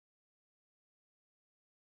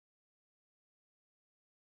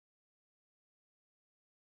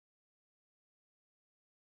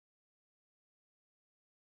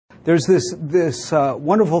There's this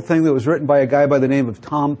wonderful thing that was written by a guy by the name of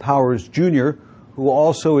Tom Powers Jr., who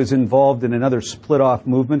also is involved in another split-off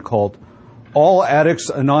movement called All Addicts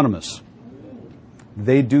Anonymous.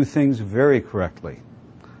 They do things very correctly.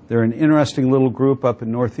 They're an interesting little group up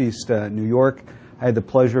in Northeast New York. I had the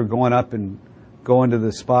pleasure of going up and going to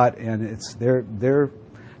the spot, and it's their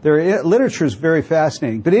literature is very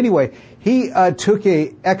fascinating. But anyway, he took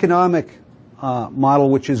a economic model,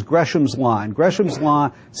 which is Gresham's law. And Gresham's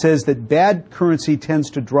law says that bad currency tends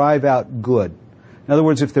to drive out good. In other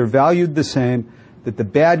words, if they're valued the same, that the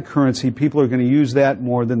bad currency, people are going to use that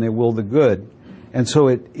more than they will the good. And so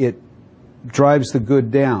it drives the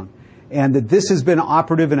good down. And that this has been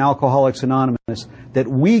operative in Alcoholics Anonymous, that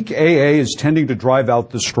weak AA is tending to drive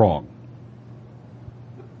out the strong.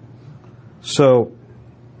 So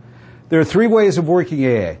there are three ways of working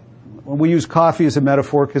AA. We use coffee as a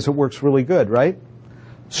metaphor because it works really good, right?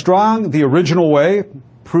 Strong, the original way,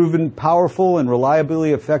 proven powerful and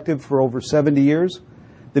reliably effective for over 70 years.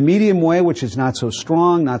 The medium way, which is not so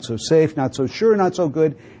strong, not so safe, not so sure, not so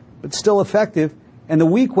good, but still effective. And the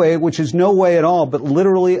weak way, which is no way at all, but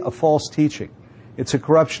literally a false teaching. It's a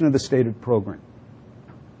corruption of the stated program.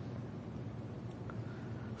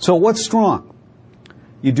 So what's strong?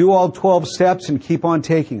 You do all 12 steps and keep on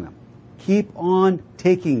taking them. Keep on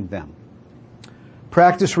taking them.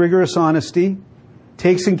 Practice rigorous honesty.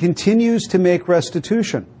 Takes and continues to make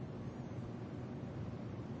restitution.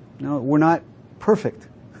 No, we're not perfect.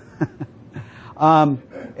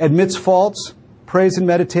 Admits faults. Prays and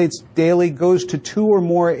meditates daily. Goes to 2 or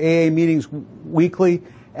more AA meetings weekly.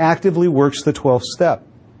 Actively works the 12th step.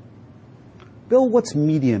 Bill, what's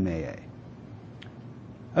medium AA?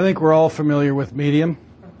 I think we're all familiar with medium.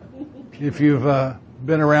 If you've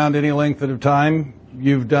been around any length of time,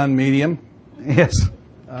 you've done medium. Yes.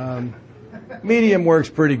 Medium works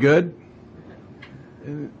pretty good.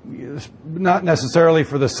 Not necessarily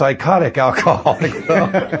for the psychotic alcoholic,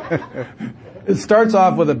 though. It starts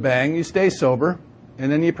off with a bang. You stay sober,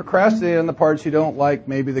 and then you procrastinate on the parts you don't like,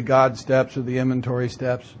 maybe the God steps or the inventory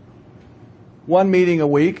steps. 1 meeting a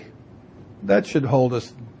week, that should hold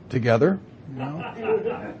us together. You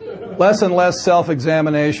know? Less and less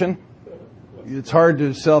self-examination. It's hard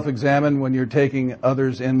to self-examine when you're taking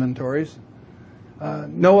others' inventories.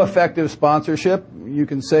 No effective sponsorship. You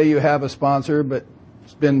can say you have a sponsor, but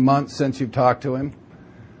it's been months since you've talked to him.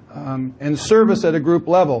 And service at a group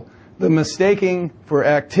level. The mistaking for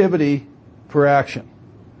activity for action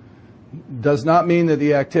does not mean that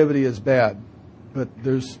the activity is bad. But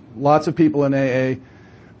there's lots of people in AA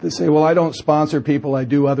that say, well, I don't sponsor people, I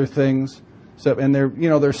do other things. So, and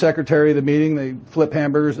they're secretary of the meeting, they flip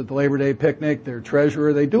hamburgers at the Labor Day picnic, they're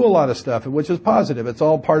treasurer, they do a lot of stuff, which is positive. It's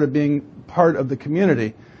all part of being part of the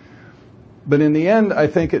community. But in the end, I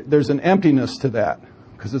think there's an emptiness to that,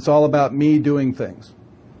 because it's all about me doing things.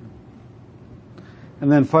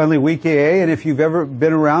 And then finally, weak AA, and if you've ever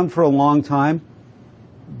been around for a long time,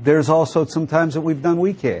 there's also some times that we've done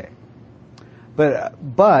weak AA.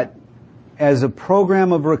 But as a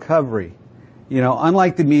program of recovery,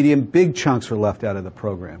 unlike the medium, big chunks are left out of the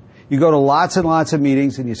program. You go to lots and lots of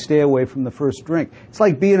meetings and you stay away from the first drink. It's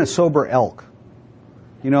like being a sober elk.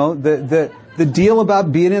 The deal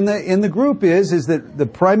about being in the group is that the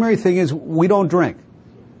primary thing is we don't drink.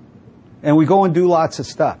 And we go and do lots of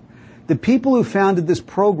stuff. The people who founded this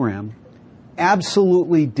program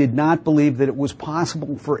absolutely did not believe that it was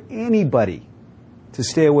possible for anybody to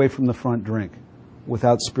stay away from the front drink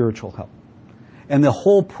without spiritual help. And the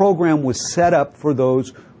whole program was set up for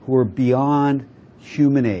those who are beyond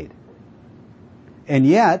human aid. And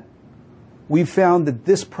yet, we found that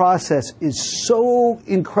this process is so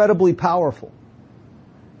incredibly powerful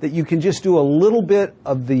that you can just do a little bit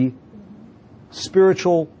of the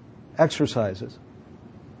spiritual exercises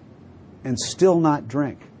and still not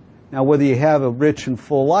drink. Now, whether you have a rich and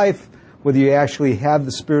full life, whether you actually have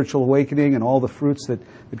the spiritual awakening and all the fruits that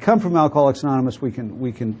come from Alcoholics Anonymous, we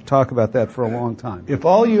can talk about that for a long time. If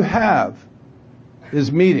all you have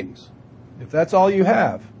is meetings, if that's all you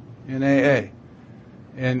have in AA,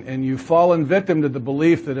 and you've fallen victim to the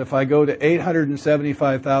belief that if I go to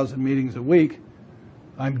 875,000 meetings a week,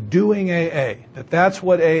 I'm doing AA, that's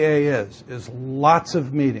what AA is lots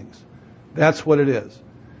of meetings. That's what it is.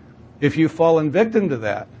 If you've fallen victim to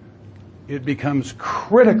that, it becomes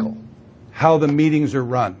critical how the meetings are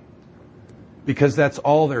run, because that's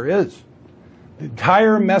all there is. The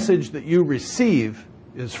entire message that you receive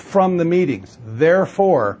is from the meetings.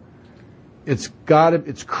 Therefore, it's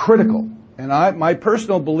critical. And my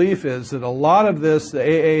personal belief is that a lot of this, the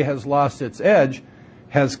AA has lost its edge,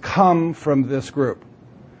 has come from this group.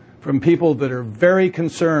 from people that are very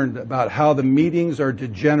concerned about how the meetings are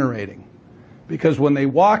degenerating. Because when they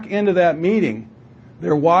walk into that meeting,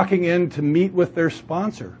 they're walking in to meet with their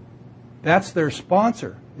sponsor. That's their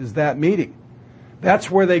sponsor, is that meeting. That's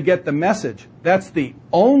where they get the message. That's the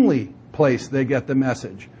only place they get the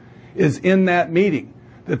message, is in that meeting.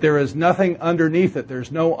 That there is nothing underneath it.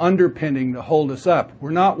 There's no underpinning to hold us up.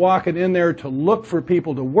 We're not walking in there to look for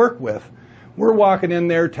people to work with. We're walking in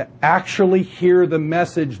there to actually hear the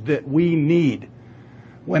message that we need.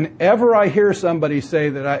 Whenever I hear somebody say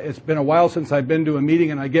that it's been a while since I've been to a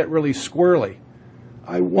meeting and I get really squirrely,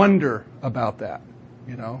 I wonder about that.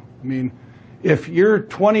 You know, I mean, if you're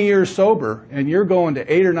 20 years sober and you're going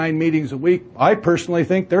to 8 or 9 meetings a week, I personally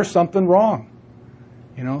think there's something wrong.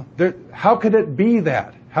 You know, how could it be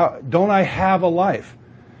that? Don't I have a life?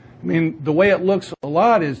 I mean, the way it looks a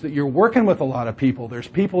lot is that you're working with a lot of people. There's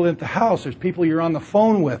people at the house. There's people you're on the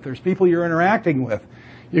phone with. There's people you're interacting with.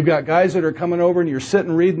 You've got guys that are coming over and you're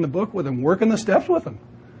sitting reading the book with them, working the steps with them.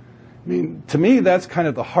 I mean, to me, that's kind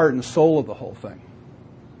of the heart and soul of the whole thing.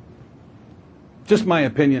 Just my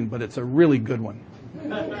opinion, but it's a really good one.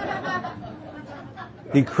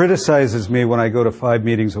 He criticizes me when I go to 5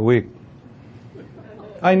 meetings a week.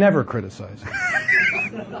 I never criticize.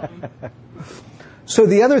 So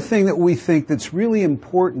the other thing that we think that's really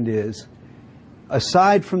important is,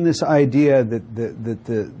 aside from this idea that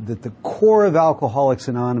the core of Alcoholics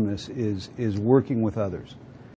Anonymous is working with others,